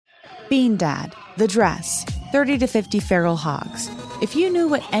Bean Dad, The Dress, 30 to 50 Feral Hogs. If you knew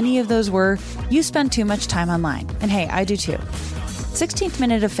what any of those were, you spend too much time online. And hey, I do too. 16th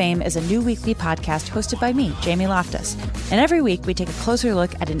Minute of Fame is a new weekly podcast hosted by me, Jamie Loftus. And every week we take a closer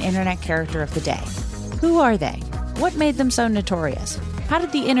look at an internet character of the day. Who are they? What made them so notorious? How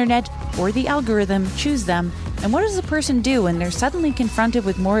did the internet or the algorithm choose them? And what does a person do when they're suddenly confronted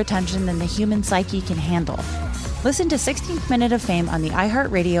with more attention than the human psyche can handle? Listen to 16th Minute of Fame on the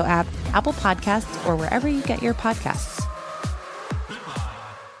iHeartRadio app, Apple Podcasts, or wherever you get your podcasts.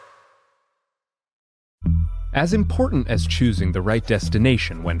 As important as choosing the right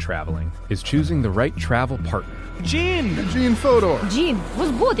destination when traveling is choosing the right travel partner. Gene Fodor. Gene,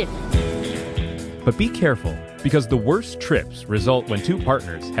 was good. But be careful, because the worst trips result when two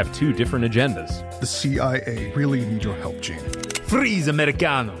partners have two different agendas. The CIA really need your help, Gene. Freeze,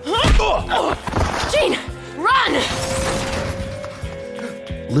 Americano. Gene, run!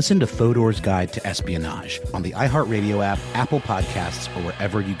 Listen to Fodor's Guide to Espionage on the iHeartRadio app, Apple Podcasts, or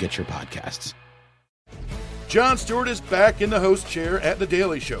wherever you get your podcasts. Jon Stewart is back in the host chair at The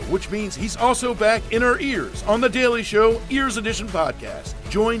Daily Show, which means he's also back in our ears on The Daily Show Ears Edition podcast.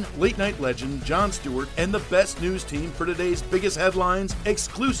 Join late-night legend Jon Stewart and the best news team for today's biggest headlines,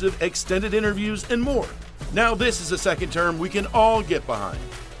 exclusive extended interviews, and more. Now this is a second term we can all get behind.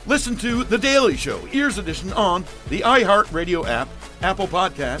 Listen to The Daily Show Ears Edition on the iHeartRadio app, Apple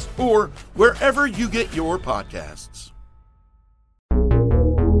Podcasts, or wherever you get your podcasts.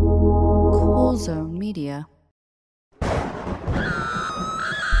 Cool Zone Media.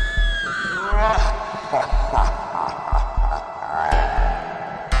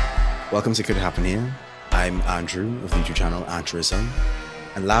 Welcome to Could It Happen Here. I'm Andrew of the YouTube channel Andrewism,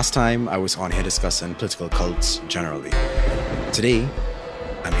 and last time I was on here discussing political cults generally. Today,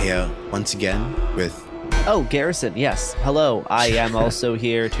 I'm here once again with... Oh, Garrison, yes. Hello, I am also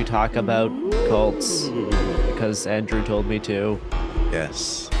here to talk about cults, because Andrew told me to.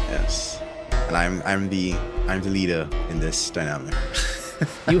 Yes. And I'm the leader in this dynamic.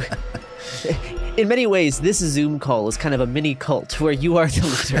 In many ways, this Zoom call is kind of a mini cult where you are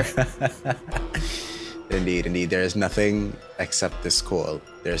the leader. Indeed. There is nothing except this call.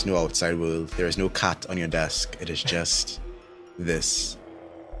 There is no outside world. There is no cat on your desk. It is just this.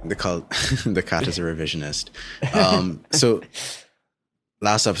 The cult. The cat is a revisionist. So,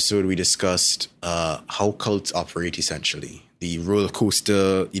 last episode we discussed how cults operate essentially. The roller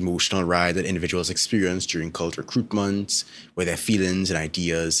coaster emotional ride that individuals experience during cult recruitment, where their feelings and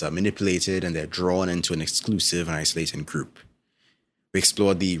ideas are manipulated and they're drawn into an exclusive and isolating group. We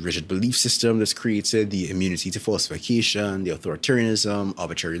explored the rigid belief system that's created, the immunity to falsification, the authoritarianism,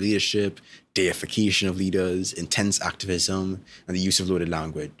 arbitrary leadership, deification of leaders, intense activism, and the use of loaded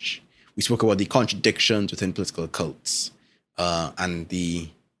language. We spoke about the contradictions within political cults and the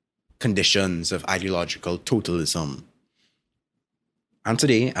conditions of ideological totalism. And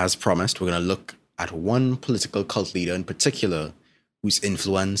today, as promised, we're going to look at one political cult leader in particular whose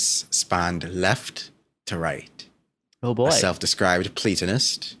influence spanned left to right. Oh boy. A self-described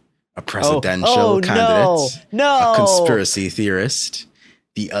Platonist, a presidential candidate, no. A conspiracy theorist,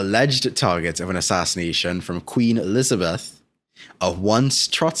 the alleged target of an assassination from Queen Elizabeth, a once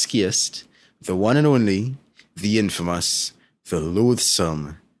Trotskyist, the one and only, the infamous, the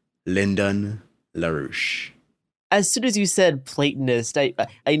loathsome Lyndon LaRouche. As soon as you said Platonist,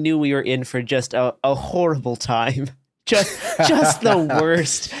 I knew we were in for just a horrible time. Just the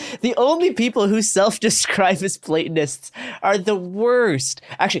worst. The only people who self-describe as Platonists are the worst.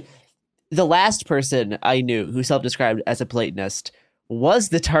 Actually, the last person I knew who self-described as a Platonist was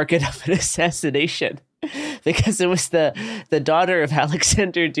the target of an assassination, because it was the daughter of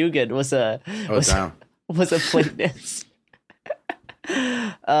Alexander Dugin was a Platonist.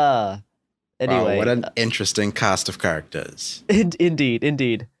 Anyway, wow, what an interesting cast of characters.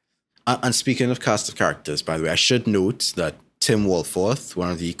 Indeed. And speaking of cast of characters, by the way, I should note that Tim Walforth,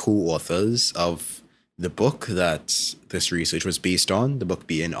 one of the co-authors of the book that this research was based on, the book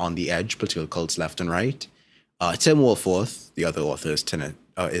being On the Edge, Political Cults Left and Right, Tim Walforth, the other author is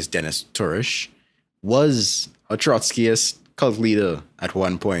Dennis Turish, was a Trotskyist cult leader at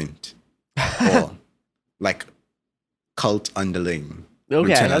one point. Or like cult underling.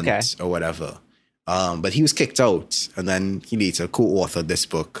 Okay. Or whatever. But he was kicked out, and then he later co-authored this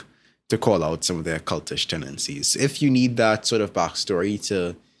book to call out some of their cultish tendencies. If you need that sort of backstory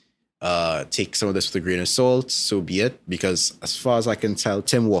to take some of this with a grain of salt, so be it, because as far as I can tell,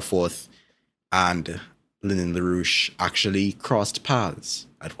 Tim Walforth and Lyndon LaRouche actually crossed paths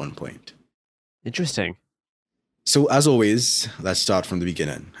at one point. Interesting. So as always, let's start from the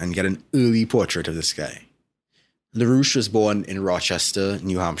beginning and get an early portrait of this guy. LaRouche was born in Rochester,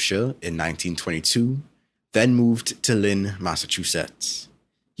 New Hampshire in 1922, then moved to Lynn, Massachusetts.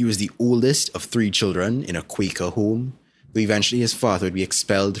 He was the oldest of 3 children in a Quaker home, though eventually his father would be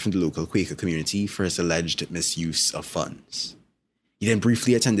expelled from the local Quaker community for his alleged misuse of funds. He then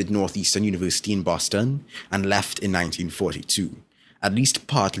briefly attended Northeastern University in Boston and left in 1942, at least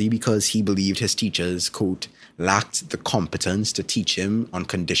partly because he believed his teachers, quote, lacked the competence to teach him on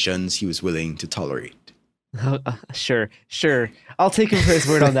conditions he was willing to tolerate. Sure. I'll take him for his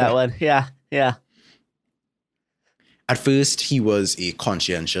word on that one. Yeah. At first, he was a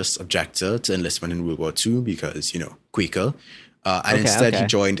conscientious objector to enlistment in World War II because, Quaker, and instead he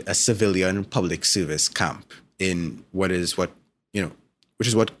joined a civilian public service camp in which is what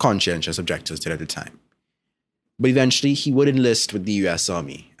conscientious objectors did at the time. But eventually, he would enlist with the U.S.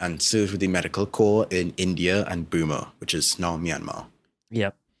 Army and served with the Medical Corps in India and Burma, which is now Myanmar.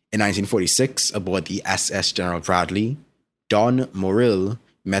 Yep. In 1946, aboard the SS General Bradley, Don Morrill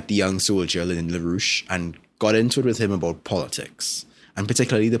met the young soldier Lyndon LaRouche and got into it with him about politics, and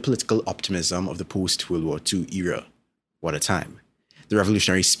particularly the political optimism of the post-World War II era. What a time. The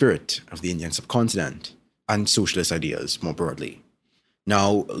revolutionary spirit of the Indian subcontinent, and socialist ideas more broadly.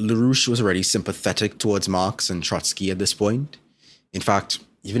 Now, LaRouche was already sympathetic towards Marx and Trotsky at this point. In fact,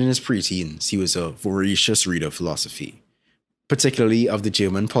 even in his preteens, he was a voracious reader of philosophy, particularly of the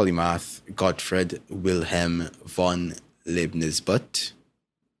German polymath Gottfried Wilhelm von Leibniz,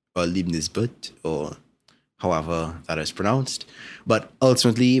 or however that is pronounced. But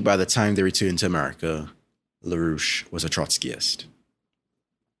ultimately, by the time they returned to America, LaRouche was a Trotskyist.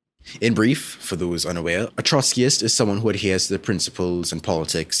 In brief, for those unaware, a Trotskyist is someone who adheres to the principles and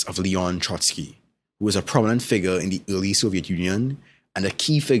politics of Leon Trotsky, who was a prominent figure in the early Soviet Union and a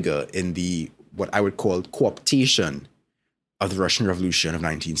key figure in the, what I would call, co-optation of the Russian Revolution of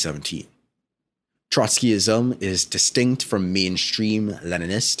 1917. Trotskyism is distinct from mainstream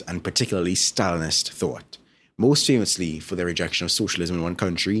Leninist and particularly Stalinist thought, most famously for their rejection of socialism in one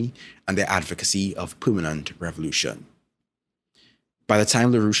country and their advocacy of permanent revolution. By the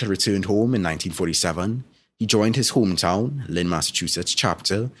time LaRouche had returned home in 1947, he joined his hometown, Lynn, Massachusetts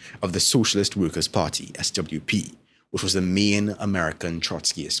chapter of the Socialist Workers' Party, SWP, which was the main American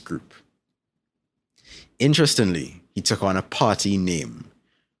Trotskyist group. Interestingly, he took on a party name,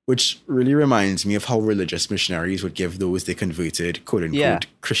 which really reminds me of how religious missionaries would give those they converted, quote-unquote,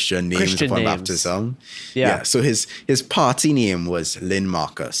 Christian names upon baptism. Yeah, so his party name was Lynn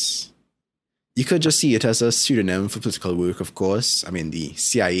Marcus. You could just see it as a pseudonym for political work, of course. I mean, the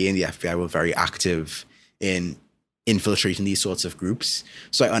CIA and the FBI were very active in infiltrating these sorts of groups.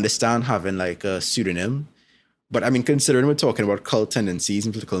 So I understand having like a pseudonym. But I mean, considering we're talking about cult tendencies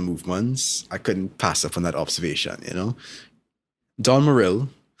and political movements, I couldn't pass up on that observation, Don Morrill,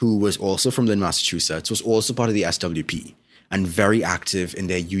 who was also from Lynn, Massachusetts, was also part of the SWP and very active in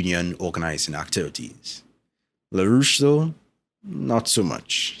their union organizing activities. LaRouche, though, not so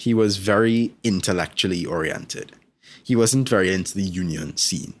much. He was very intellectually oriented. He wasn't very into the union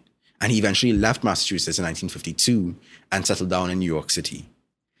scene, and he eventually left Massachusetts in 1952 and settled down in New York City.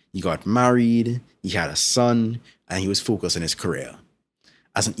 He got married, he had a son, and he was focused on his career.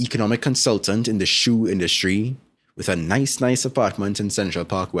 As an economic consultant in the shoe industry, with a nice apartment in Central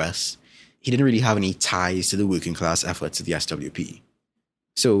Park West, he didn't really have any ties to the working class efforts of the SWP.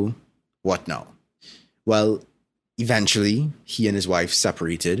 So, what now? Well, eventually, he and his wife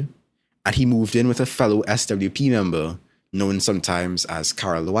separated, and he moved in with a fellow SWP member, known sometimes as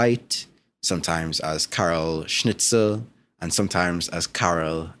Carol White, sometimes as Carol Schnitzer, and sometimes as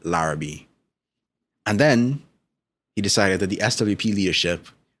Carol Larrabee. And then, he decided that the SWP leadership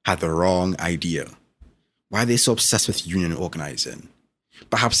had the wrong idea. Why are they so obsessed with union organizing?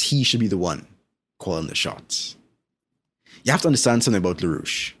 Perhaps he should be the one calling the shots. You have to understand something about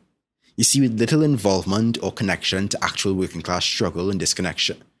LaRouche. You see, with little involvement or connection to actual working class struggle and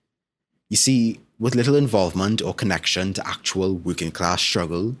disconnection. He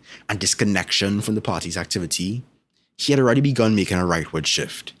had already begun making a rightward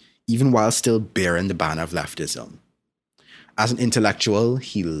shift, even while still bearing the banner of leftism. As an intellectual,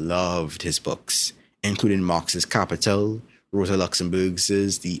 he loved his books, including Marx's Capital, Rosa Luxemburg's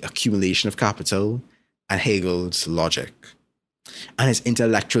The Accumulation of Capital, and Hegel's Logic. And his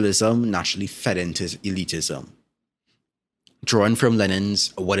intellectualism naturally fed into his elitism. Drawn from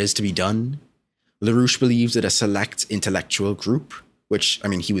Lenin's What Is to Be Done, LaRouche believes that a select intellectual group, which,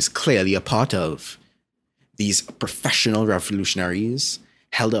 he was clearly a part of, these professional revolutionaries,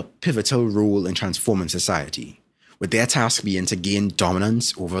 held a pivotal role in transforming society, with their task being to gain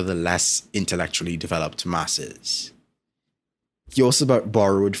dominance over the less intellectually developed masses. He also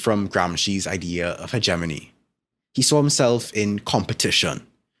borrowed from Gramsci's idea of hegemony. He saw himself in competition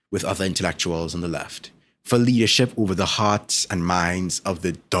with other intellectuals on the left for leadership over the hearts and minds of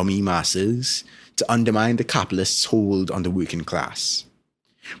the dummy masses to undermine the capitalists' hold on the working class.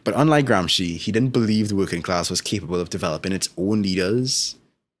 But unlike Gramsci, he didn't believe the working class was capable of developing its own leaders.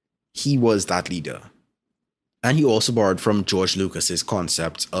 He was that leader. And he also borrowed from George Lucas's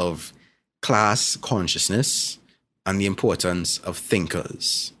concept of class consciousness and the importance of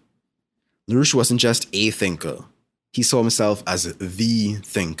thinkers. LaRouche wasn't just a thinker. He saw himself as the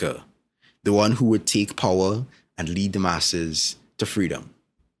thinker, the one who would take power and lead the masses to freedom.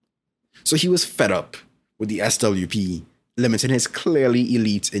 So he was fed up with the SWP limiting his clearly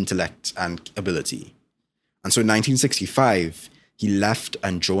elite intellect and ability. And so in 1965, he left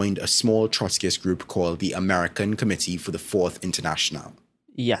and joined a small Trotskyist group called the American Committee for the Fourth International.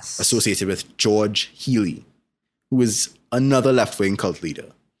 Yes. Associated with George Healey, who was another left-wing cult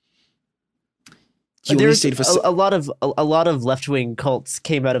leader. There's a lot of left-wing cults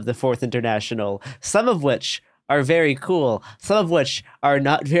came out of the Fourth International, some of which are very cool, some of which are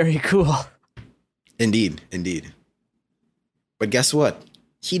not very cool. Indeed. But guess what?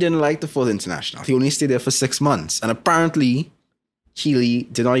 He didn't like the Fourth International. He only stayed there for 6 months, and apparently Healey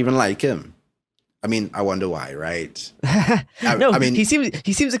did not even like him. I mean, I wonder why, right? I mean, he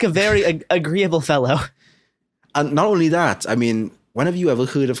seems like a very agreeable fellow. And not only that, I mean, when have you ever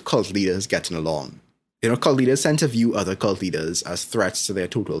heard of cult leaders getting along? You know, cult leaders tend to view other cult leaders as threats to their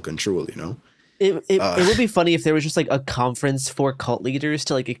total control, you know? It would be funny if there was just like a conference for cult leaders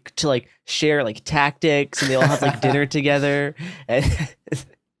to share like tactics, and they all have like dinner together.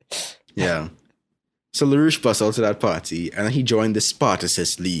 Yeah. So LaRouche bustled to that party, and then he joined the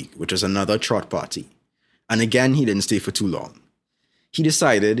Spartacist League, which was another trot party. And again, he didn't stay for too long. He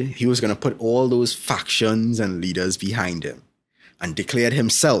decided he was going to put all those factions and leaders behind him, and declared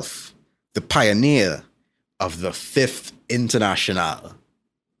himself the pioneer of the Fifth International.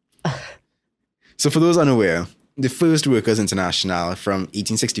 So for those unaware, the First Workers' International from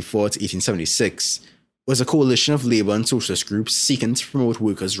 1864 to 1876 was a coalition of labor and socialist groups seeking to promote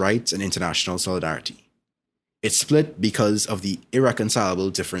workers' rights and international solidarity. It split because of the irreconcilable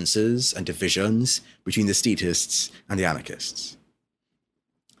differences and divisions between the statists and the anarchists.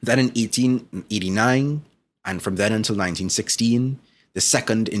 Then in 1889, and from then until 1916, the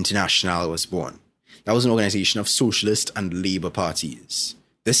Second International was born. That was an organization of socialist and labor parties.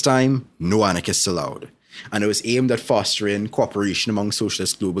 This time, no anarchists allowed, and it was aimed at fostering cooperation among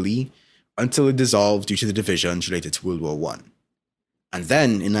socialists globally until it dissolved due to the divisions related to World War I. And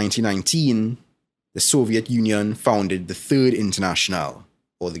then, in 1919, the Soviet Union founded the Third International,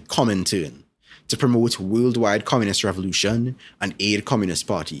 or the Comintern, to promote worldwide communist revolution and aid communist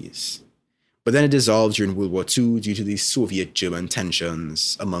parties. But then it dissolved during World War II due to the Soviet-German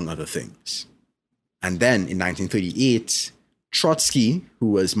tensions, among other things. And then, in 1938, Trotsky,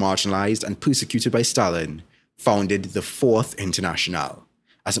 who was marginalized and persecuted by Stalin, founded the Fourth International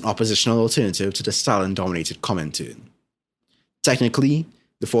as an oppositional alternative to the Stalin-dominated Comintern. Technically,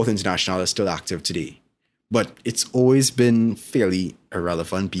 the Fourth International is still active today, but it's always been fairly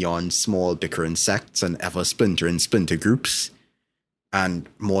irrelevant beyond small bickering sects and ever-splintering splinter groups, and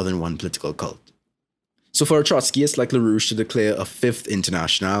more than one political cult. So for a Trotskyist like LaRouche to declare a Fifth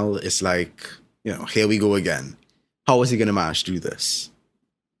International is like, you know, here we go again. How was he going to manage to do this?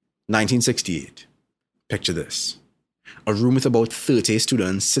 1968. Picture this. A room with about 30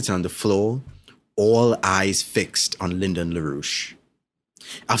 students sitting on the floor, all eyes fixed on Lyndon LaRouche.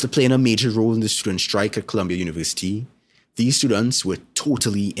 After playing a major role in the student strike at Columbia University, these students were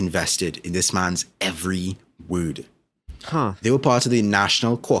totally invested in this man's every word. They were part of the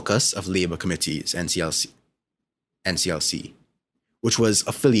National Caucus of Labor Committees, NCLC, which was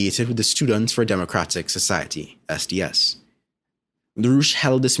affiliated with the Students for a Democratic Society, SDS. LaRouche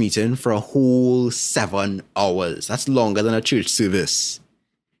held this meeting for a whole 7 hours. That's longer than a church service.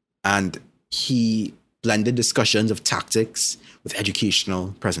 And he blended discussions of tactics with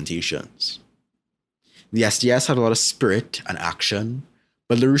educational presentations. The SDS had a lot of spirit and action,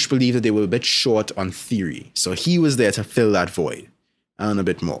 but LaRouche believed that they were a bit short on theory, so he was there to fill that void, and a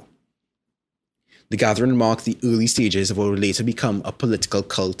bit more. The gathering marked the early stages of what would later become a political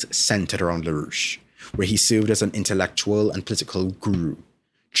cult centered around LaRouche, where he served as an intellectual and political guru,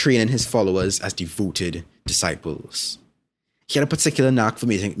 training his followers as devoted disciples. He had a particular knack for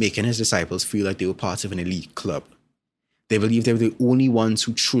making his disciples feel like they were part of an elite club. They believed they were the only ones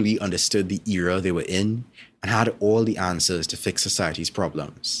who truly understood the era they were in and had all the answers to fix society's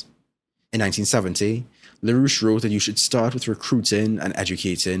problems. In 1970, LaRouche wrote that you should start with recruiting and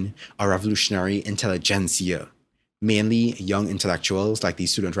educating a revolutionary intelligentsia, mainly young intellectuals like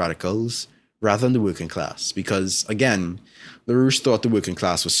these student radicals, rather than the working class, because, again, LaRouche thought the working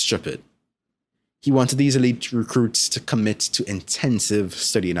class was stupid. He wanted these elite recruits to commit to intensive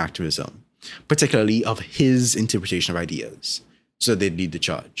study and activism, particularly of his interpretation of ideas, so they'd lead the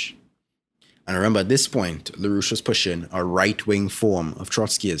charge. And remember, at this point, LaRouche was pushing a right-wing form of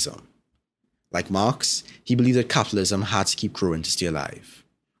Trotskyism. Like Marx, he believed that capitalism had to keep growing to stay alive.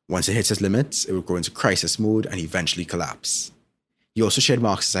 Once it hits its limits, it would go into crisis mode and eventually collapse. He also shared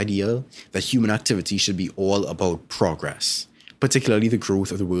Marx's idea that human activity should be all about progress, particularly the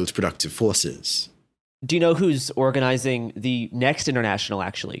growth of the world's productive forces. Do you know who's organizing the next international,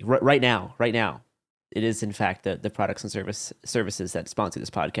 actually? Right now. It is, in fact, the products and services that sponsor this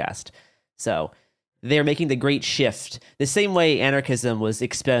podcast. So they're making the great shift. The same way anarchism was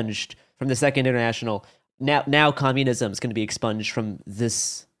expunged from the Second International, now communism is going to be expunged from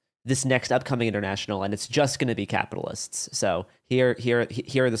this next upcoming international, and it's just going to be capitalists. So here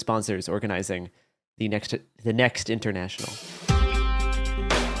are the sponsors organizing the next international.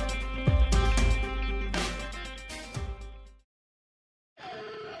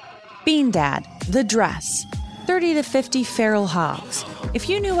 Bean Dad, The Dress, 30 to 50 Feral Hogs. If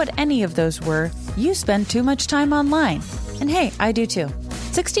you knew what any of those were, you spend too much time online. And hey, I do too.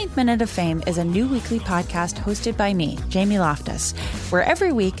 16th Minute of Fame is a new weekly podcast hosted by me, Jamie Loftus, where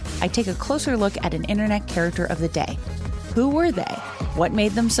every week I take a closer look at an internet character of the day. Who were they? What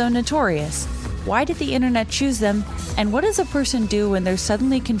made them so notorious? Why did the internet choose them? And what does a person do when they're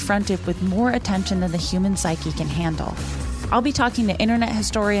suddenly confronted with more attention than the human psyche can handle? I'll be talking to internet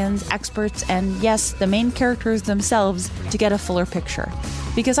historians, experts, and yes, the main characters themselves to get a fuller picture.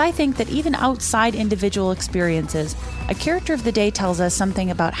 Because I think that even outside individual experiences, a character of the day tells us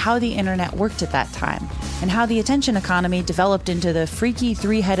something about how the internet worked at that time, and how the attention economy developed into the freaky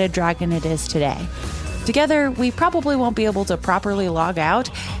three-headed dragon it is today. Together, we probably won't be able to properly log out,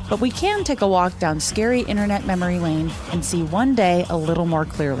 but we can take a walk down scary internet memory lane and see one day a little more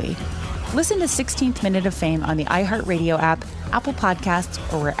clearly. Listen to 16th Minute of Fame on the iHeartRadio app, Apple Podcasts,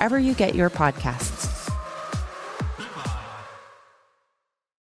 or wherever you get your podcasts.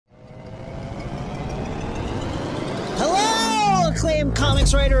 Hello, acclaimed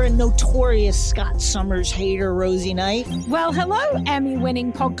comics writer and notorious Scott Summers hater, Rosie Knight. Well, hello,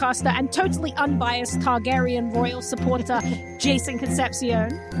 Emmy-winning podcaster and totally unbiased Targaryen royal supporter, Jason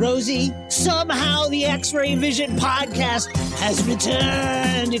Concepcion. Rosie, somehow the X-Ray Vision podcast has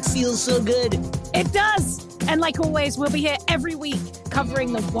returned. It feels so good. It does. And like always, we'll be here every week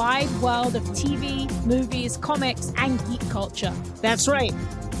covering the wide world of TV, movies, comics, and geek culture. That's right.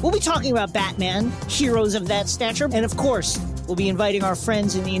 We'll be talking about Batman, heroes of that stature, and of course, we'll be inviting our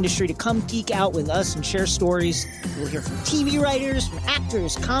friends in the industry to come geek out with us and share stories. We'll hear from TV writers, from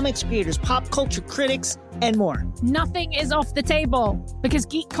actors, comics creators, pop culture critics, and more. Nothing is off the table because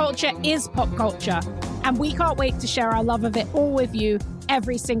geek culture is pop culture, and we can't wait to share our love of it all with you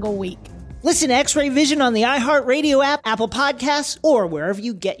every single week. Listen to X-Ray Vision on the iHeartRadio app, Apple Podcasts, or wherever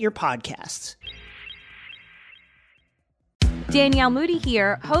you get your podcasts. Danielle Moody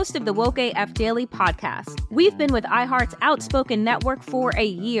here, host of the Woke AF Daily podcast. We've been with iHeart's Outspoken Network for a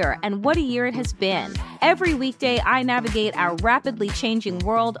year, and what a year it has been. Every weekday, I navigate our rapidly changing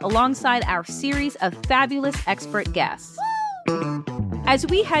world alongside our series of fabulous expert guests. As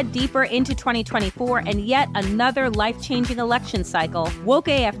we head deeper into 2024 and yet another life-changing election cycle, Woke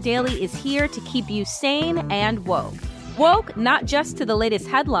AF Daily is here to keep you sane and woke. Woke not just to the latest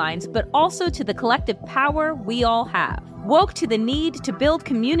headlines, but also to the collective power we all have. Woke to the need to build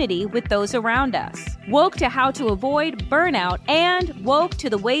community with those around us. Woke to how to avoid burnout, and woke to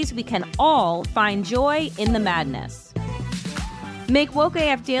the ways we can all find joy in the madness. Make Woke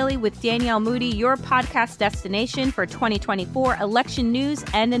AF Daily with Danielle Moody your podcast destination for 2024 election news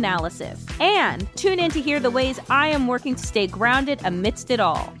and analysis. And tune in to hear the ways I am working to stay grounded amidst it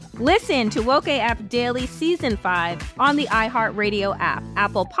all. Listen to Woke AF Daily Season 5 on the iHeartRadio app,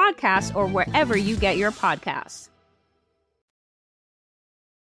 Apple Podcasts, or wherever you get your podcasts.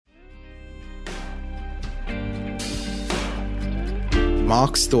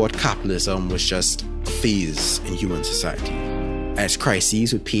 Marx thought capitalism was just a phase in human society, and its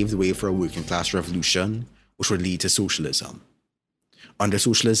crises would pave the way for a working-class revolution, which would lead to socialism. Under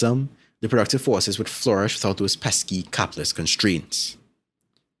socialism, the productive forces would flourish without those pesky capitalist constraints.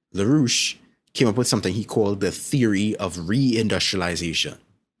 LaRouche came up with something he called the theory of reindustrialization.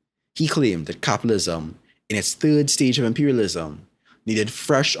 He claimed that capitalism, in its third stage of imperialism, needed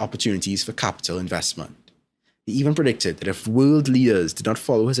fresh opportunities for capital investment. He even predicted that if world leaders did not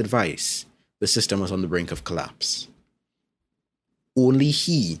follow his advice, the system was on the brink of collapse. Only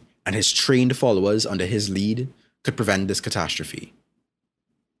he and his trained followers under his lead could prevent this catastrophe.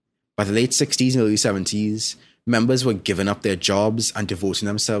 By the late 60s and early 70s, members were giving up their jobs and devoting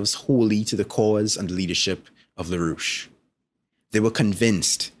themselves wholly to the cause and leadership of LaRouche. They were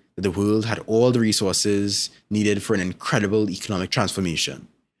convinced that the world had all the resources needed for an incredible economic transformation,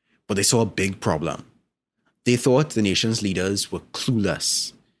 but they saw a big problem. They thought the nation's leaders were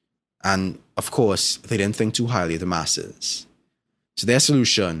clueless, and of course, they didn't think too highly of the masses. So their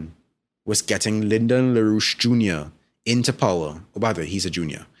solution was getting Lyndon LaRouche Jr. into power. Oh, by the way, he's a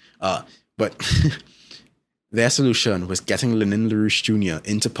junior. But their solution was getting Lyndon LaRouche Jr.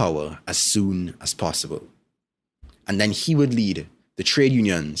 into power as soon as possible. And then he would lead the trade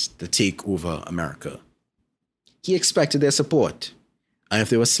unions to take over America. He expected their support, and if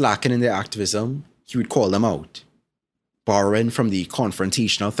they were slacking in their activism, he would call them out. Borrowing from the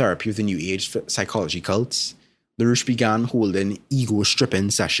confrontational therapy of the New Age psychology cults, LaRouche began holding ego-stripping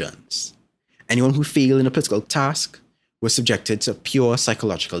sessions. Anyone who failed in a political task was subjected to pure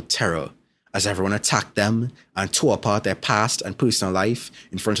psychological terror, as everyone attacked them and tore apart their past and personal life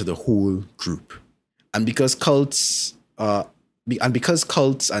in front of the whole group. And because cults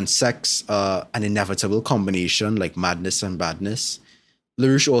and sex are an inevitable combination like madness and badness,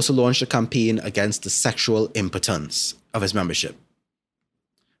 LaRouche also launched a campaign against the sexual impotence of his membership.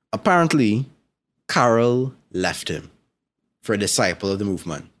 Apparently, Carroll left him for a disciple of the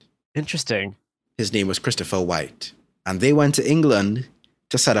movement. Interesting. His name was Christopher White, and they went to England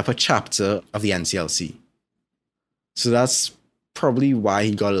to set up a chapter of the NCLC. So that's probably why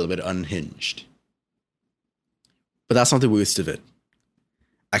he got a little bit unhinged. But that's not the worst of it.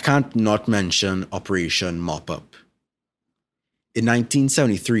 I can't not mention Operation Mop-Up. In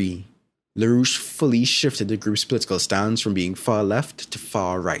 1973, LaRouche fully shifted the group's political stance from being far left to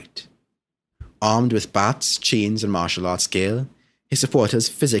far right. Armed with bats, chains, and martial arts gear, his supporters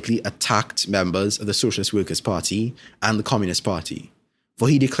physically attacked members of the Socialist Workers' Party and the Communist Party, for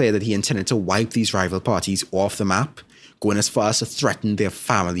he declared that he intended to wipe these rival parties off the map, going as far as to threaten their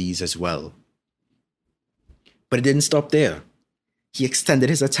families as well. But it didn't stop there. He extended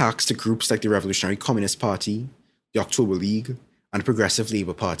his attacks to groups like the Revolutionary Communist Party, the October League, and the Progressive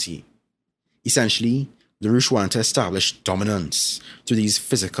Labour Party. Essentially, LaRouche wanted to establish dominance through these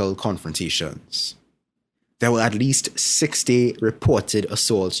physical confrontations. There were at least 60 reported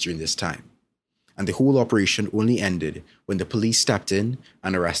assaults during this time, and the whole operation only ended when the police stepped in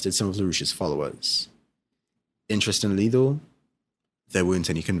and arrested some of LaRouche's followers. Interestingly though, there weren't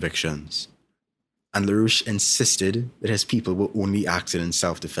any convictions, and LaRouche insisted that his people were only acting in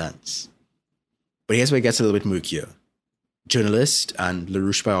self-defense. But here's where it gets a little bit murkier. Journalist and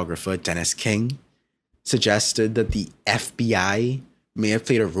LaRouche biographer Dennis King suggested that the FBI may have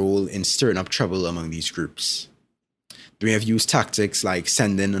played a role in stirring up trouble among these groups. They may have used tactics like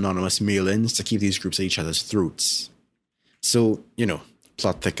sending anonymous mail-ins to keep these groups at each other's throats. So,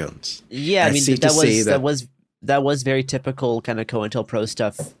 plot thickens. Yeah, I mean, that was very typical kind of COINTELPRO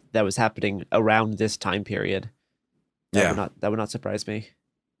stuff that was happening around this time period. That would not surprise me.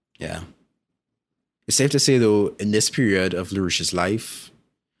 Yeah. It's safe to say, though, in this period of LaRouche's life,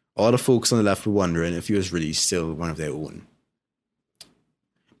 all the folks on the left were wondering if he was really still one of their own.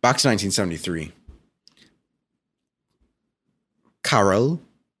 Back to 1973. Carroll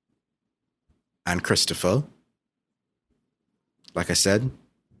and Christopher, like I said,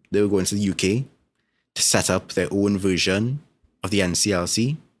 they were going to the UK to set up their own version of the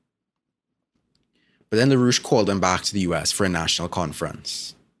NCLC. But then LaRouche called them back to the US for a national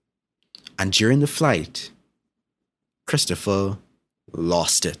conference. And during the flight, Christopher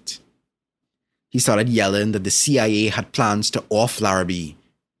lost it. He started yelling that the CIA had plans to off Larrabee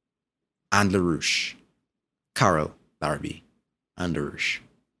and LaRouche. Carroll, Larrabee, and LaRouche.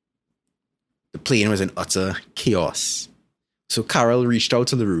 The plane was in utter chaos. So Carroll reached out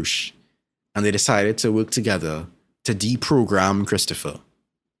to LaRouche, and they decided to work together to deprogram Christopher.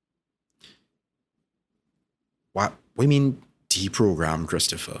 What do you mean deprogram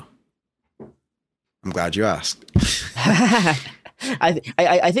Christopher? I'm glad you asked.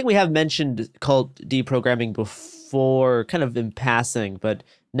 I think we have mentioned cult deprogramming before, kind of in passing, but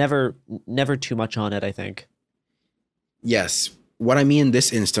never too much on it, I think. Yes. What I mean in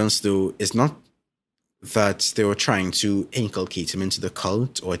this instance, though, is not that they were trying to inculcate him into the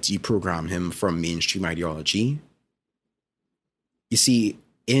cult or deprogram him from mainstream ideology. You see,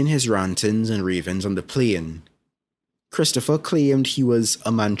 in his rantings and ravings on the plane, Christopher claimed he was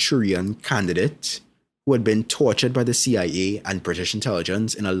a Manchurian candidate who had been tortured by the CIA and British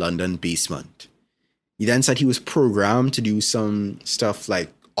intelligence in a London basement. He then said he was programmed to do some stuff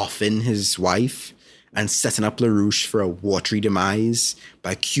like offing his wife and setting up LaRouche for a watery demise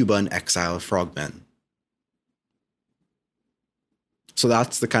by Cuban exile frogmen. So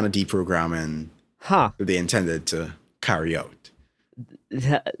that's the kind of deprogramming that they intended to carry out.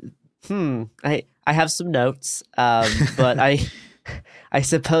 I have some notes, but I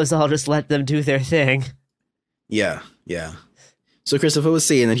suppose I'll just let them do their thing. Yeah. So Christopher was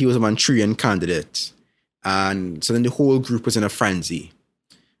saying that he was a Manchurian candidate. And so then the whole group was in a frenzy.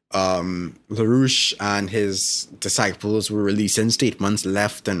 LaRouche and his disciples were releasing statements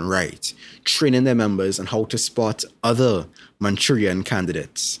left and right, training their members on how to spot other Manchurian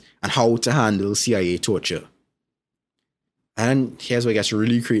candidates and how to handle CIA torture. And here's where it gets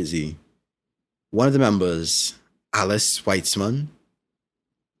really crazy. One of the members, Alice Weitzman,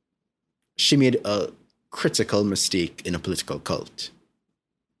 she made a critical mistake in a political cult.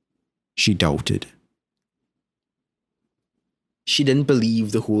 She doubted. She didn't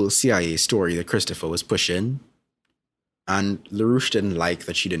believe the whole CIA story that Christopher was pushing, and LaRouche didn't like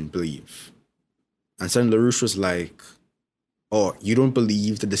that she didn't believe. And so then LaRouche was like, oh, you don't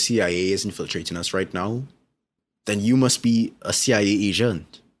believe that the CIA is infiltrating us right now? Then you must be a CIA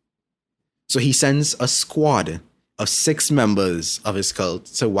agent. So he sends a squad of 6 members of his cult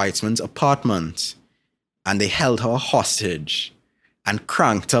to Weitzman's apartment, and they held her hostage and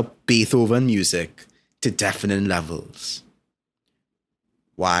cranked up Beethoven music to deafening levels.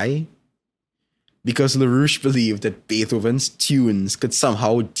 Why? Because LaRouche believed that Beethoven's tunes could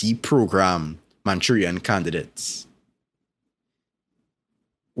somehow deprogram Manchurian candidates.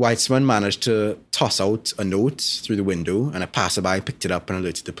 Weitzman managed to toss out a note through the window, and a passerby picked it up and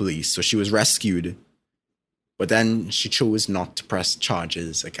alerted the police, so she was rescued. But then she chose not to press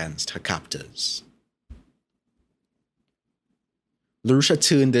charges against her captors. LaRouche had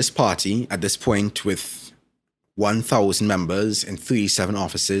turned this party, at this point with 1,000 members in 37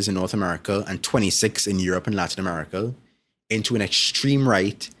 offices in North America and 26 in Europe and Latin America, into an extreme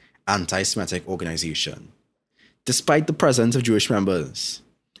right, anti-Semitic organization, despite the presence of Jewish members.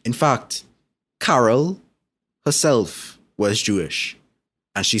 In fact, Carol herself was Jewish,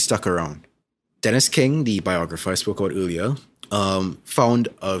 and she stuck around. Dennis King, the biographer I spoke about earlier, found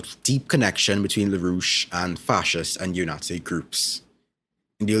a deep connection between LaRouche and fascist and neo-Nazi groups.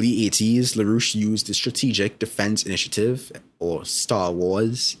 In the early 80s, LaRouche used the Strategic Defense Initiative, or Star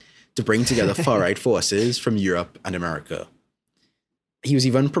Wars, to bring together far-right forces from Europe and America. He was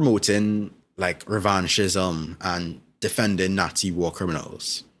even promoting revanchism and defending Nazi war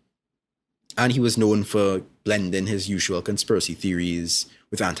criminals. And he was known for blending his usual conspiracy theories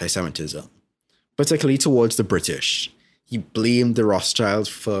with anti-Semitism, particularly towards the British. He blamed the Rothschilds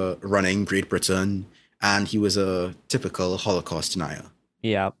for running Great Britain, and he was a typical Holocaust denier.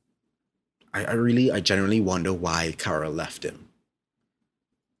 Yeah. I genuinely wonder why Carol left him.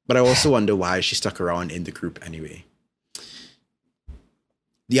 But I also wonder why she stuck around in the group anyway.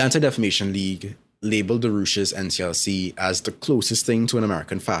 The Anti-Defamation League labeled LaRouche's NCLC as the closest thing to an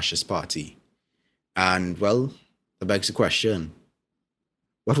American fascist party. And, well, that begs the question,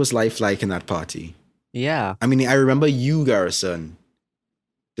 what was life like in that party? Yeah. I mean, I remember you, Garrison,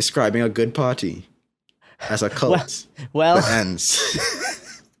 describing a good party as a cult that ends.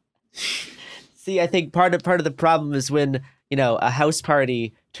 See, I think part of the problem is when, a house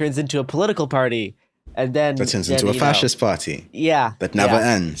party turns into a political party, and then that turns into a fascist party. Yeah. That never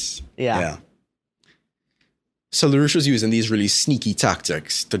ends. Yeah. So LaRouche was using these really sneaky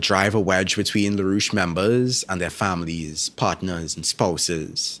tactics to drive a wedge between LaRouche members and their families, partners, and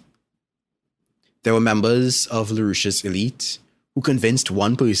spouses. There were members of LaRouche's elite who convinced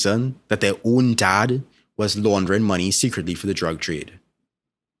one person that their own dad was laundering money secretly for the drug trade.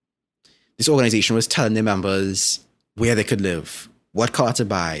 This organization was telling their members where they could live, what car to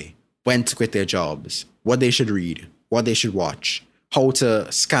buy, when to quit their jobs, what they should read, what they should watch, how to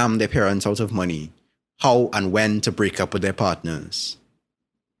scam their parents out of money, how and when to break up with their partners.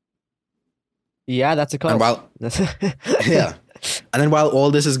 Yeah, that's a cult. And then while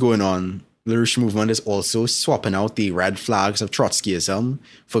all this is going on, the LaRouche movement is also swapping out the red flags of Trotskyism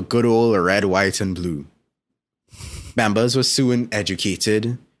for good old red, white, and blue. Members were soon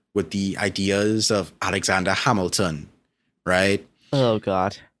educated with the ideas of Alexander Hamilton, right? Oh,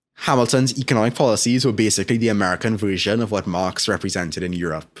 God. Hamilton's economic policies were basically the American version of what Marx represented in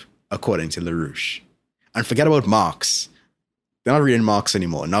Europe, according to LaRouche. And forget about Marx. They're not reading Marx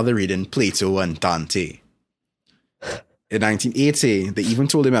anymore. Now they're reading Plato and Dante. In 1980, they even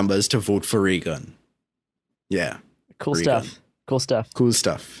told their members to vote for Reagan. Yeah. Cool Reagan. stuff. Cool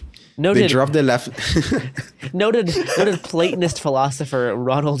stuff. Noted, they dropped their left... noted Platonist philosopher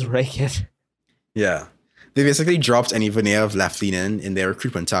Ronald Reagan. Yeah. They basically dropped any veneer of left-leaning in their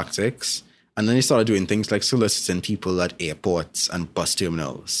recruitment tactics, and then they started doing things like soliciting people at airports and bus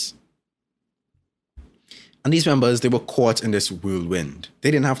terminals. And these members, they were caught in this whirlwind. They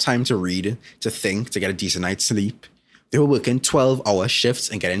didn't have time to read, to think, to get a decent night's sleep. They were working 12-hour shifts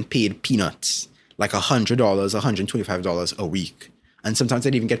and getting paid peanuts, like $100, $125 a week. And sometimes they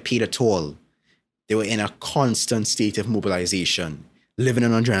didn't even get paid at all. They were in a constant state of mobilization, living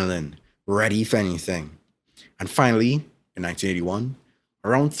on adrenaline, ready for anything. And finally, in 1981,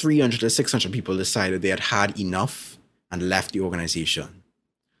 around 300 to 600 people decided they had had enough and left the organization.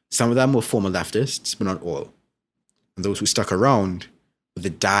 Some of them were former leftists, but not all. And those who stuck around were the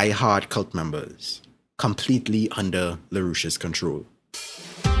die-hard cult members, completely under LaRouche's control.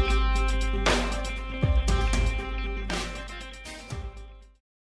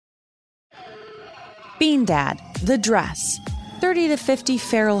 Bean Dad, The Dress, 30 to 50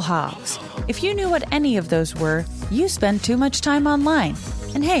 Feral Hogs. If you knew what any of those were, you spend too much time online.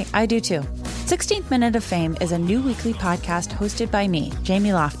 And hey, I do too. 16th Minute of Fame is a new weekly podcast hosted by me,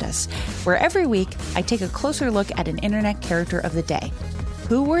 Jamie Loftus, where every week I take a closer look at an internet character of the day.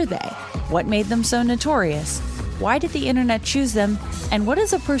 Who were they? What made them so notorious? Why did the internet choose them? And what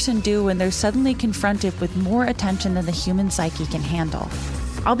does a person do when they're suddenly confronted with more attention than the human psyche can handle?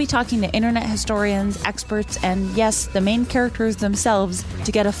 I'll be talking to internet historians, experts, and yes, the main characters themselves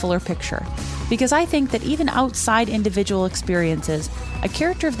to get a fuller picture. Because I think that even outside individual experiences, a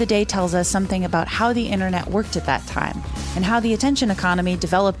character of the day tells us something about how the internet worked at that time, and how the attention economy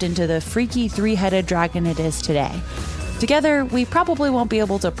developed into the freaky three-headed dragon it is today. Together, we probably won't be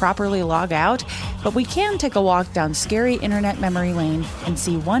able to properly log out, but we can take a walk down scary internet memory lane and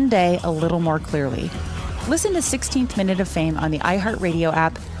see one day a little more clearly. Listen to 16th Minute of Fame on the iHeartRadio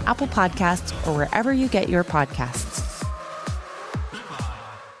app, Apple Podcasts, or wherever you get your podcasts.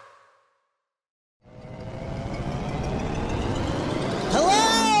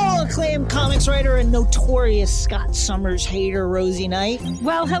 Hello, acclaimed comics writer and notorious Scott Summers hater, Rosie Knight.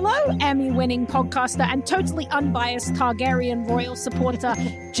 Well, hello, Emmy-winning podcaster and totally unbiased Targaryen royal supporter,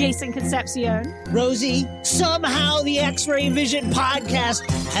 Jason Concepcion. Rosie, somehow the X-Ray Vision podcast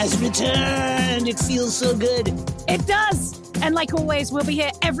has returned. It feels so good. It does. And like always, we'll be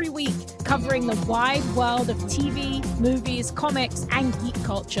here every week covering the wide world of TV, movies, comics, and geek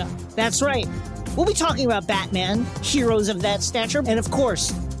culture. That's right. We'll be talking about Batman, heroes of that stature, and of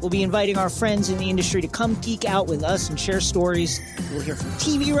course, we'll be inviting our friends in the industry to come geek out with us and share stories. We'll hear from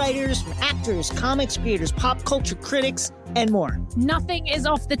TV writers, from actors, comics creators, pop culture critics, and more. Nothing is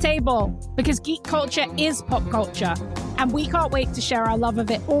off the table because geek culture is pop culture, and we can't wait to share our love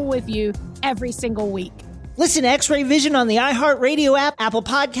of it all with you every single week. Listen to X-Ray Vision on the iHeartRadio app, Apple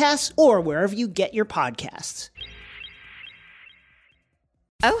Podcasts, or wherever you get your podcasts.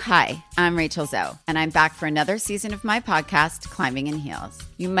 Oh, hi, I'm Rachel Zoe, and I'm back for another season of my podcast, Climbing in Heels.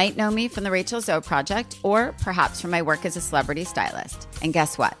 You might know me from the Rachel Zoe Project, or perhaps from my work as a celebrity stylist. And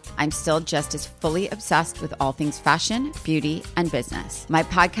guess what? I'm still just as fully obsessed with all things fashion, beauty, and business. My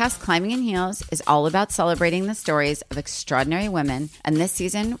podcast, Climbing in Heels, is all about celebrating the stories of extraordinary women, and this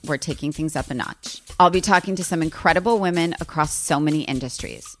season, we're taking things up a notch. I'll be talking to some incredible women across so many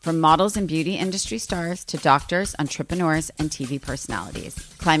industries, from models and beauty industry stars to doctors, entrepreneurs, and TV personalities.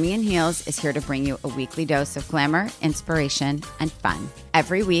 Climbing in Heels is here to bring you a weekly dose of glamour, inspiration, and fun.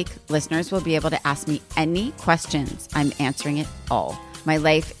 Every week, listeners will be able to ask me any questions. I'm answering it all. My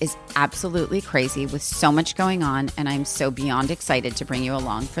life is absolutely crazy with so much going on, and I'm so beyond excited to bring you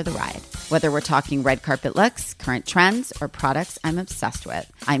along for the ride. Whether we're talking red carpet looks, current trends, or products I'm obsessed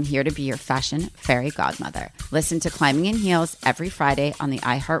with, I'm here to be your fashion fairy godmother. Listen to Climbing in Heels every Friday on the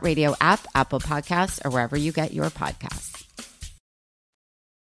iHeartRadio app, Apple Podcasts, or wherever you get your podcasts.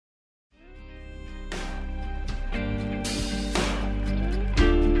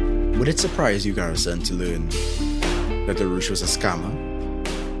 Would it surprise you, Garrison, to learn that LaRouche was a scammer?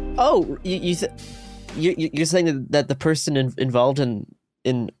 Oh, you're saying that the person involved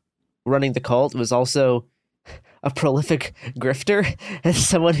in running the cult was also a prolific grifter and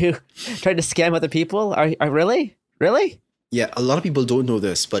someone who tried to scam other people? Are really? Yeah, a lot of people don't know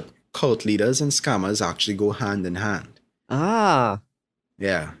this, but cult leaders and scammers actually go hand in hand. Ah.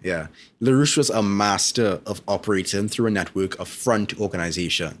 Yeah. LaRouche was a master of operating through a network of front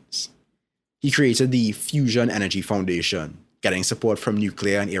organizations. He created the Fusion Energy Foundation, getting support from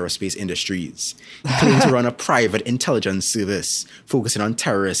nuclear and aerospace industries. He claimed to run a private intelligence service focusing on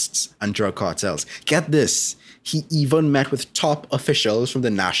terrorists and drug cartels. Get this, he even met with top officials from the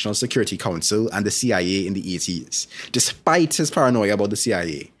National Security Council and the CIA in the 80s, despite his paranoia about the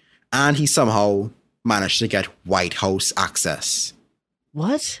CIA. And he somehow managed to get White House access.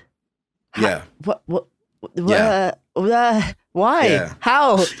 What? Yeah. What? Yeah. Why? Yeah.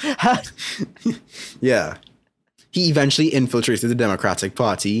 How? Yeah. He eventually infiltrated the Democratic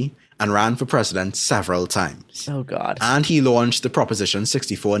Party and ran for president several times. Oh, God. And he launched the Proposition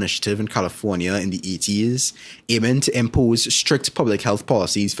 64 initiative in California in the 80s, aiming to impose strict public health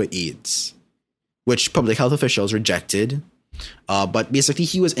policies for AIDS, which public health officials rejected. But basically,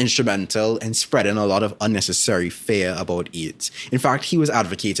 he was instrumental in spreading a lot of unnecessary fear about AIDS. In fact, he was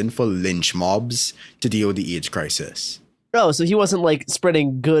advocating for lynch mobs to deal with the AIDS crisis. Oh, so he wasn't like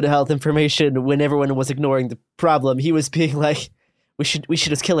spreading good health information when everyone was ignoring the problem. He was being like, we should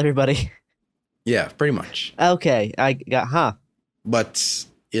just kill everybody. Yeah, pretty much. Okay, I got, But,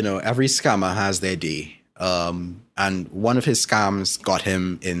 every scammer has their day. And one of his scams got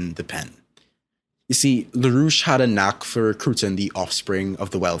him in the pen. You see, LaRouche had a knack for recruiting the offspring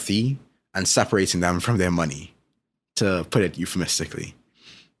of the wealthy and separating them from their money, to put it euphemistically.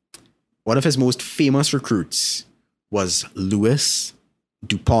 One of his most famous recruits was Louis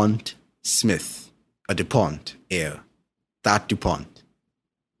DuPont Smith, a DuPont heir, that DuPont,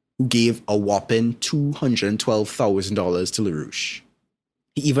 who gave a whopping $212,000 to LaRouche.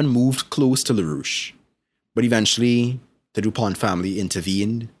 He even moved close to LaRouche, but eventually the DuPont family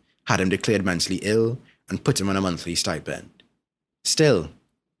intervened, had him declared mentally ill, and put him on a monthly stipend. Still,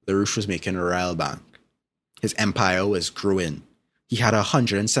 LaRouche was making a real bank. His empire was growing. He had a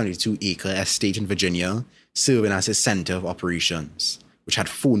 172-acre estate in Virginia, serving as his center of operations, which had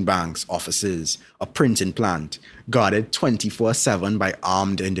phone banks, offices, a printing plant, guarded 24/7 by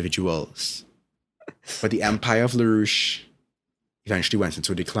armed individuals. But the empire of LaRouche eventually went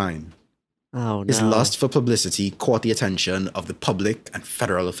into decline. Oh, no. His lust for publicity caught the attention of the public and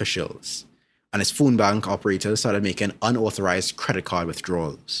federal officials, and his phone bank operators started making unauthorized credit card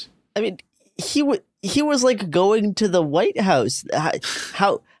withdrawals. I mean, he was like going to the White House.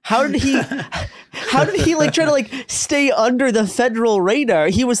 How did he like try to like stay under the federal radar?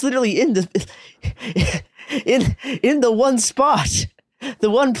 He was literally in the one spot, the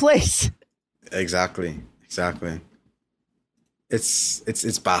one place. Exactly.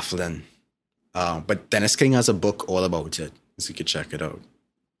 It's baffling. But Dennis King has a book all about it, so you could check it out.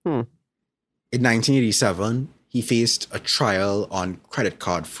 In 1987, he faced a trial on credit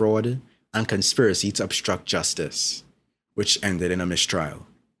card fraud and conspiracy to obstruct justice, which ended in a mistrial.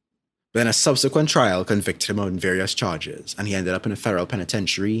 Then a subsequent trial convicted him on various charges, and he ended up in a federal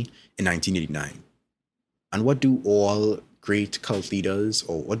penitentiary in 1989. And what do all great cult leaders,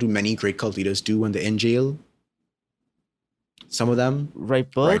 or what do many great cult leaders do when they're in jail? Some of them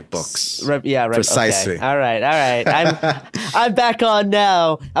write books. Right. Precisely. Okay. All right. I'm back on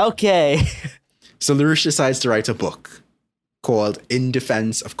now. Okay. So LaRouche decides to write a book called In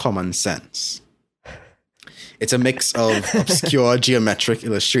Defense of Common Sense. It's a mix of obscure geometric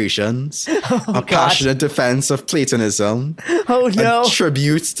illustrations, passionate defense of Platonism, a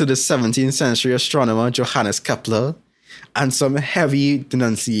tribute to the 17th century astronomer Johannes Kepler, and some heavy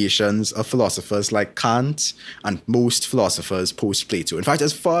denunciations of philosophers like Kant and most philosophers post-Plato. In fact,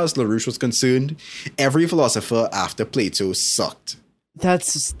 as far as LaRouche was concerned, every philosopher after Plato sucked.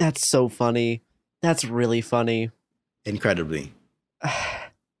 That's so funny. That's really funny. Incredibly.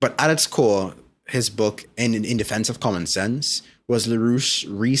 But at its core, his book, In Defense of Common Sense, was LaRouche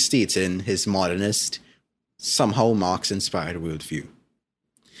restating his modernist, somehow Marx-inspired worldview.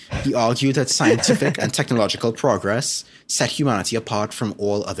 He argued that scientific and technological progress set humanity apart from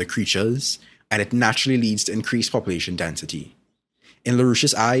all other creatures, and it naturally leads to increased population density. In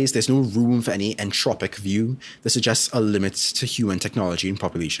LaRouche's eyes, there's no room for any entropic view that suggests a limit to human technology and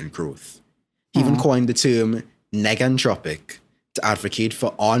population growth. He even coined the term negantropic to advocate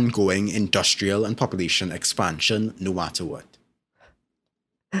for ongoing industrial and population expansion no matter what.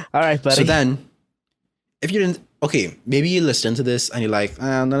 All right, buddy. So then, if you didn't... Okay, maybe you listen to this and you're like,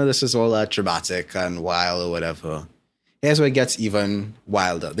 none of this is all that dramatic and wild or whatever. Here's where it gets even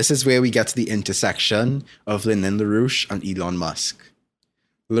wilder. This is where we get to the intersection of Lyndon LaRouche and Elon Musk.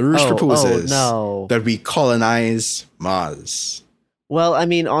 LaRouche proposes that we colonize Mars. Well, I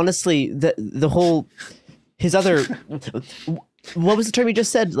mean, honestly, the whole... His other... What was the term you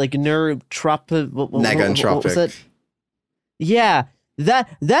just said? Like negantropic. What was that? Yeah.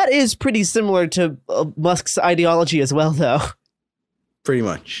 That is pretty similar to Musk's ideology as well, though. Pretty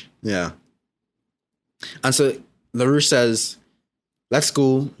much, yeah. And so LaRouche says, let's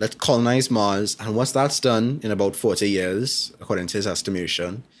colonize Mars. And once that's done in about 40 years, according to his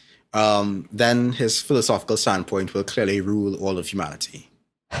estimation, then his philosophical standpoint will clearly rule all of humanity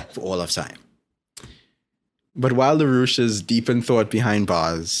for all of time. But while LaRouche is deep in thought behind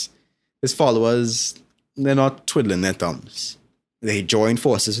bars, his followers, they're not twiddling their thumbs. They joined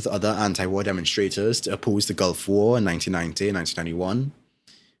forces with other anti-war demonstrators to oppose the Gulf War in 1990 and 1991.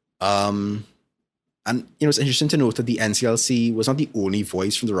 And it's interesting to note that the NCLC was not the only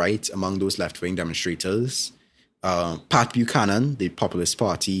voice from the right among those left-wing demonstrators. Pat Buchanan, the Populist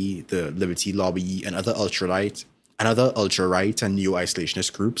Party, the Liberty Lobby, and other ultra-right and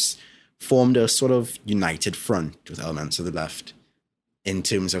neo-isolationist groups formed a sort of united front with elements of the left in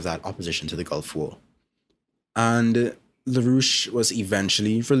terms of that opposition to the Gulf War. And LaRouche was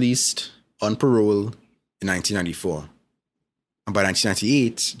eventually released on parole in 1994. And by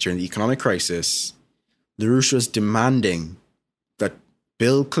 1998, during the economic crisis, LaRouche was demanding that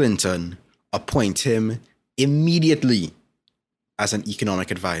Bill Clinton appoint him immediately as an economic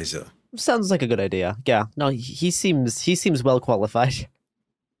advisor. Sounds like a good idea. Yeah, no, he seems well qualified.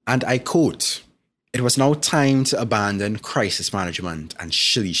 And I quote, "It was now time to abandon crisis management and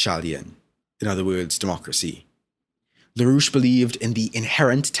shilly-shallying, in other words, democracy." LaRouche believed in the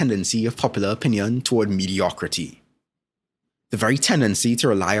inherent tendency of popular opinion toward mediocrity. The very tendency to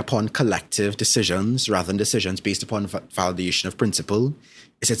rely upon collective decisions rather than decisions based upon validation of principle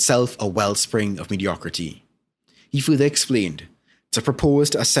is itself a wellspring of mediocrity. He further explained, to propose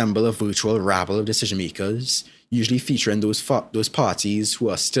to assemble a virtual rabble of decision-makers, usually featuring those parties who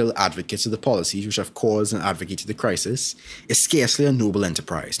are still advocates of the policies which have caused and advocated the crisis, is scarcely a noble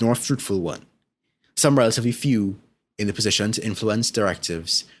enterprise, nor a fruitful one. Some relatively few in the position to influence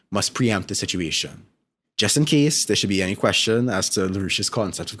directives must preempt the situation. Just in case there should be any question as to LaRouche's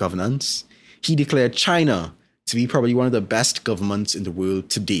concept of governance, he declared China to be probably one of the best governments in the world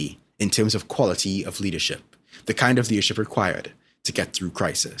today in terms of quality of leadership, the kind of leadership required to get through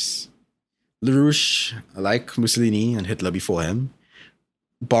crisis. LaRouche, like Mussolini and Hitler before him,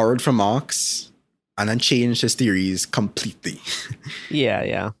 borrowed from Marx and then changed his theories completely.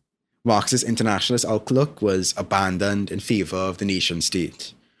 Yeah. Marx's internationalist outlook was abandoned in favor of the nation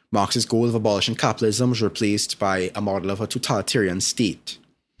state. Marx's goal of abolishing capitalism was replaced by a model of a totalitarian state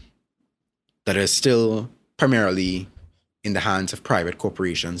that is still primarily in the hands of private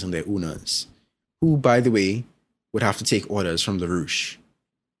corporations and their owners, who, by the way, would have to take orders from LaRouche.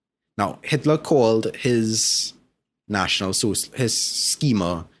 Now, Hitler called his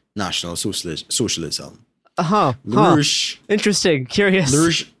schema National Socialism. LaRouche, interesting, curious.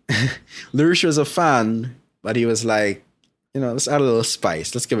 LaRouche was a fan, but he was like, let's add a little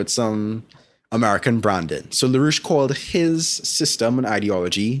spice. Let's give it some American branding. So LaRouche called his system and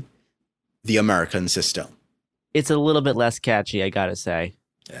ideology the American system. It's a little bit less catchy, I gotta say.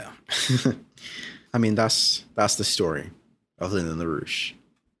 Yeah. I mean, that's the story of Lyndon LaRouche.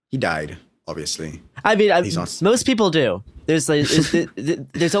 He died, obviously. I mean, most people do. There's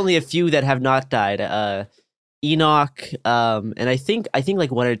only a few that have not died. Enoch, and I think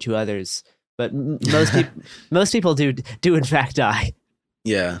like one or two others. But most people do in fact die.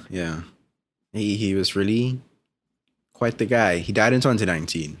 Yeah. He was really quite the guy. He died in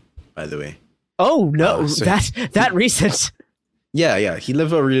 2019, by the way. Oh no, that recent. Yeah. He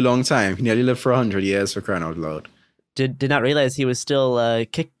lived a really long time. He nearly lived for 100 years, for crying out loud. Did not realize he was still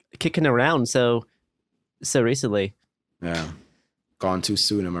kicking around so recently. Yeah. Gone too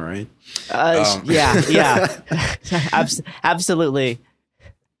soon, am I right? Yeah. Absolutely.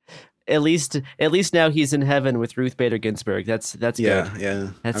 At least now he's in heaven with Ruth Bader Ginsburg. That's good. Yeah.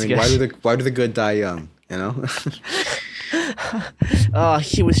 That's good. Why do the good die young? Oh,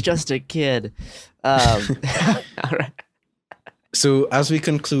 he was just a kid. All right. So as we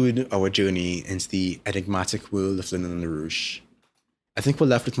conclude our journey into the enigmatic world of Lyndon LaRouche, I think we're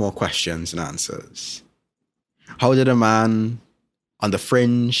left with more questions than answers. How did a man on the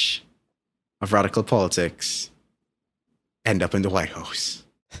fringe of radical politics end up in the White House?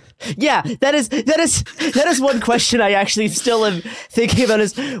 Yeah, that is one question I actually still am thinking about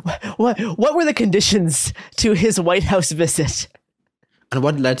is what were the conditions to his White House visit? And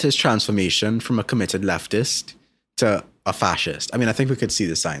what led to his transformation from a committed leftist to a fascist? I mean, I think we could see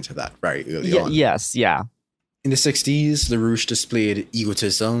the signs of that very early on. Yes, yeah. In the 60s, LaRouche displayed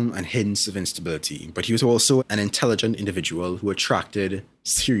egotism and hints of instability, but he was also an intelligent individual who attracted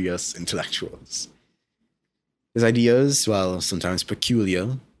serious intellectuals. His ideas, while sometimes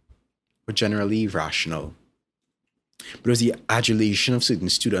peculiar, were generally rational. But it was the adulation of certain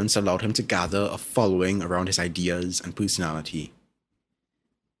students that allowed him to gather a following around his ideas and personality.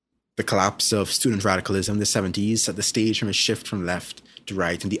 The collapse of student radicalism in the 70s set the stage from his shift from left to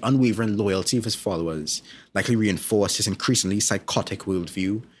right, and the unwavering loyalty of his followers likely reinforced his increasingly psychotic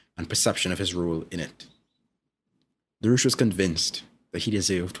worldview and perception of his role in it. LaRouche was convinced that he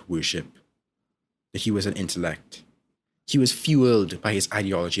deserved worship, that he was an intellect. He was fueled by his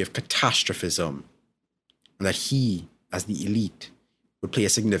ideology of catastrophism, and that he, as the elite, would play a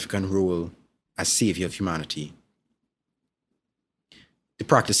significant role as savior of humanity. The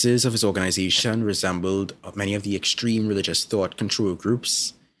practices of his organization resembled many of the extreme religious thought control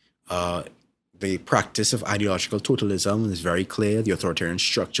groups. The practice of ideological totalism is very clear. The authoritarian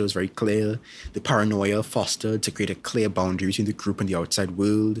structure is very clear. The paranoia fostered to create a clear boundary between the group and the outside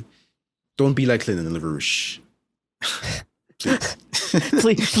world. Don't be like Lyndon LaRouche.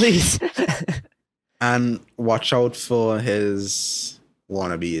 Please. And watch out for his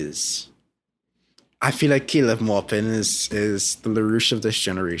wannabes. I feel like Caleb Maupin is the LaRouche of this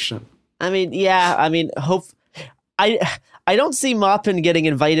generation. I mean, yeah. I mean, I don't see Maupin getting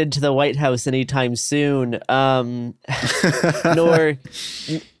invited to the White House anytime soon. Nor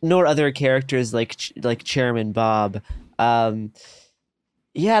other characters like Chairman Bob.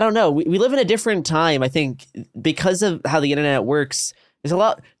 Yeah, I don't know. We live in a different time. I think because of how the internet works,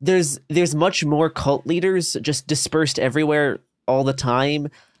 there's much more cult leaders just dispersed everywhere all the time.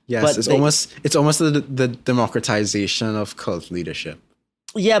 Yes, but it's almost the democratization of cult leadership.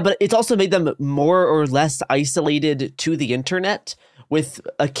 Yeah, but it's also made them more or less isolated to the internet with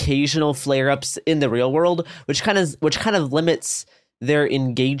occasional flare-ups in the real world, which kind of limits their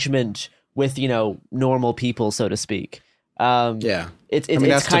engagement with, normal people, so to speak. It's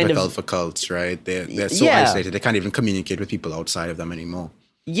that's kind typical of for cults, right? They're so isolated they can't even communicate with people outside of them anymore.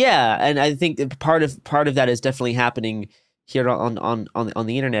 Yeah, and I think part of that is definitely happening here on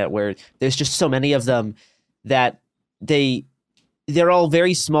the internet, where there's just so many of them that they're all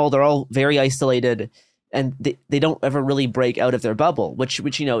very small, they're all very isolated, and they don't ever really break out of their bubble, which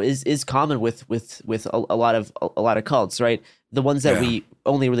is common with a lot of cults, right? The ones that we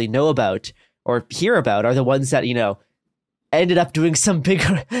only really know about or hear about are the ones that ended up doing some big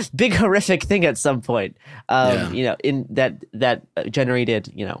horrific thing at some point, in that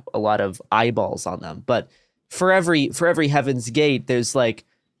generated a lot of eyeballs on them. But for every Heaven's Gate, there's a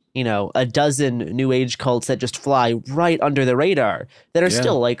dozen new age cults that just fly right under the radar that are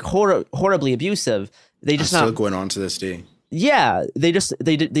still horribly abusive. They just still going on to this day. Yeah, they just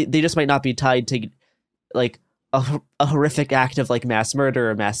might not be tied to a horrific act of mass murder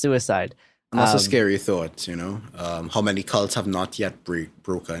or mass suicide. And that's a scary thought, how many cults have not yet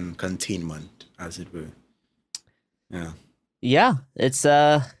broken containment, as it were. Yeah. Yeah, it's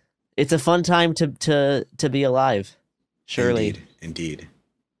a fun time to be alive. Surely. Indeed.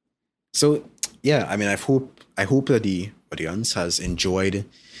 So, yeah, I mean, I hope that the audience has enjoyed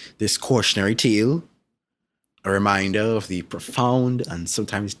this cautionary tale, a reminder of the profound and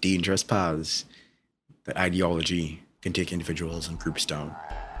sometimes dangerous paths that ideology can take individuals and groups down.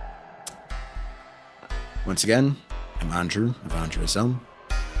 Once again, I'm Andrew of Andrewism.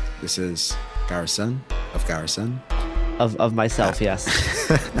 This is Garrison of Garrison. Of myself, yes.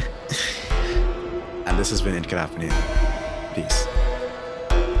 And this has been It Could Happen Here. Peace.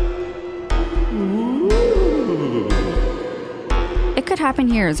 It Could Happen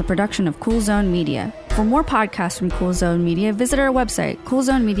Here is a production of Cool Zone Media. For more podcasts from Cool Zone Media, visit our website,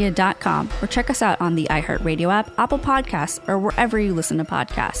 coolzonemedia.com, or check us out on the iHeartRadio app, Apple Podcasts, or wherever you listen to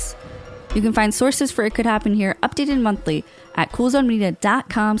podcasts. You can find sources for It Could Happen Here updated monthly at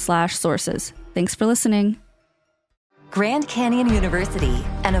coolzonemedia.com/sources. Thanks for listening. Grand Canyon University,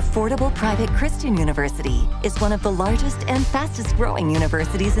 an affordable private Christian university, is one of the largest and fastest growing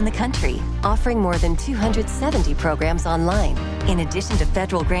universities in the country, offering more than 270 programs online. In addition to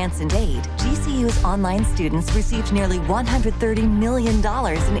federal grants and aid, GCU's online students received nearly $130 million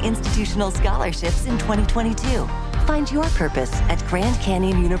in institutional scholarships in 2022. Find your purpose at Grand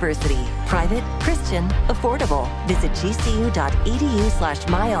Canyon University. Private, Christian, affordable. Visit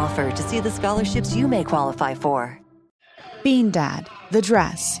gcu.edu/myoffer to see the scholarships you may qualify for. Bean Dad, The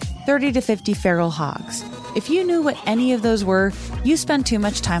Dress, 30 to 50 Feral Hogs. If you knew what any of those were, you spend too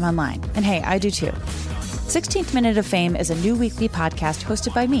much time online. And hey, I do too. 16th Minute of Fame is a new weekly podcast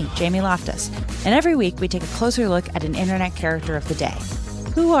hosted by me, Jamie Loftus. And every week we take a closer look at an internet character of the day.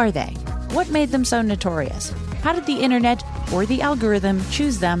 Who are they? What made them so notorious? How did the internet or the algorithm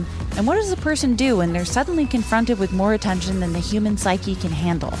choose them? And what does a person do when they're suddenly confronted with more attention than the human psyche can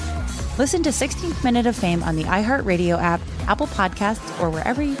handle? Listen to 16th Minute of Fame on the iHeartRadio app, Apple Podcasts, or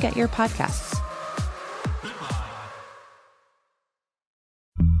wherever you get your podcasts.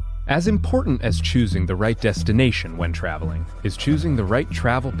 As important as choosing the right destination when traveling is choosing the right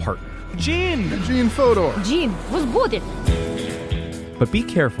travel partner. Gene Fodor. Gene, was будет? But be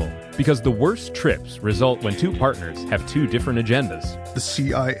careful, because the worst trips result when two partners have two different agendas. The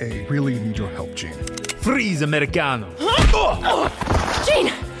CIA really need your help, Gene. Freeze, Americano.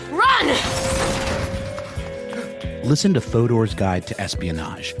 Gene, run! Listen to Fodor's Guide to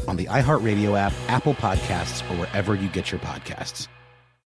Espionage on the iHeartRadio app, Apple Podcasts, or wherever you get your podcasts.